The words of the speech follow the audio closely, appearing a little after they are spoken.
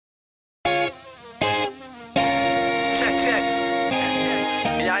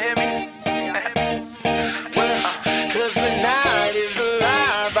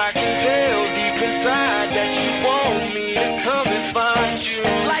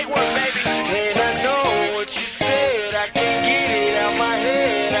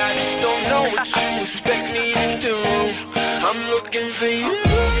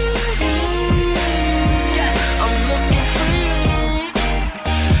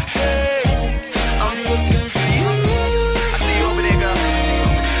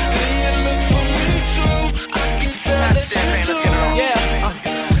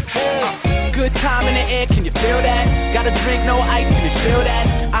Got a drink, no ice, can you chill that?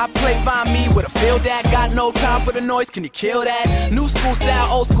 I play find me with a feel that. Got no time for the noise, can you kill that? New school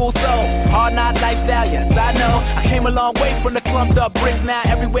style, old school soul. Hard knock lifestyle, yes I know. I came a long way from the clumped up bricks. Now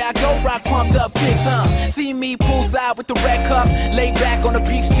everywhere I go, rock pumped up kicks, See me poolside with the red cup, laid back on the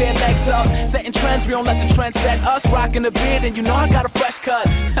beach chair, legs up. Setting trends, we don't let the trend set us. Rocking the beard, and you know I got a fresh cut.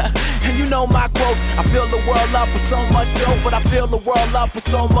 And you know my quotes, I fill the world up with so much dope, but I fill the world up with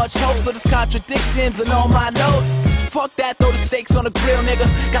so much hope. So there's contradictions in all my notes. Fuck that, throw the steaks on the grill, nigga.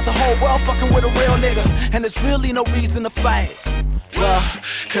 Got the whole world fucking with a real nigga, and there's really no reason to fight. Well,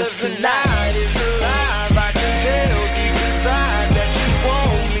 cause tonight is alive. I can tell deep inside that you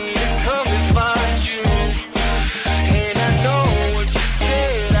want me to come and find you. And I know what you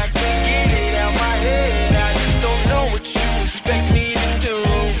said, I can't get it out my head. I just don't know what you expect me to do.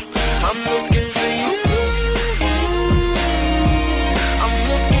 I'm looking for you. I'm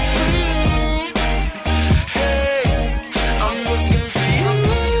looking for you. Hey, I'm looking for you.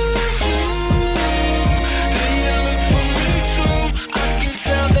 Do you look for me too? I can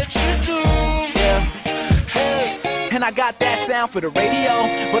tell that you do. Yeah. Hey, and I got that sound for the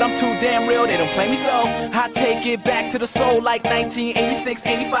radio, but I'm too damn real, they don't play me so. I take it back to the soul like 1986,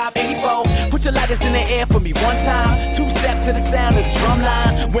 85, 84. Put your lighters in the air for me one time. Two-step to the sound of the drum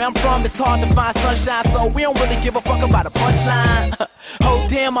line. Where I'm from, it's hard to find sunshine, so we don't really give a fuck about a punchline. Oh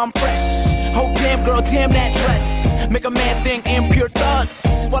damn, I'm fresh. Oh damn, girl, damn that dress. Make a man think impure thoughts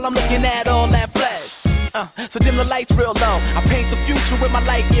while I'm looking at all that flesh. So dim the lights real low. I paint the future with my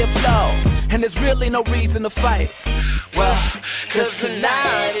light year flow, and there's really no reason to fight. Well, cause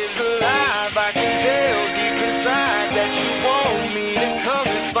tonight is alive. I can tell deep inside that you want me to come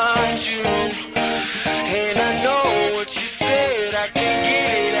and find you. And I know what you said, I can't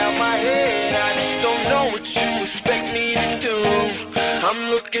get it out my head. I just don't know what you expect me to do. I'm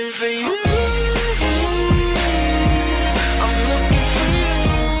looking for you.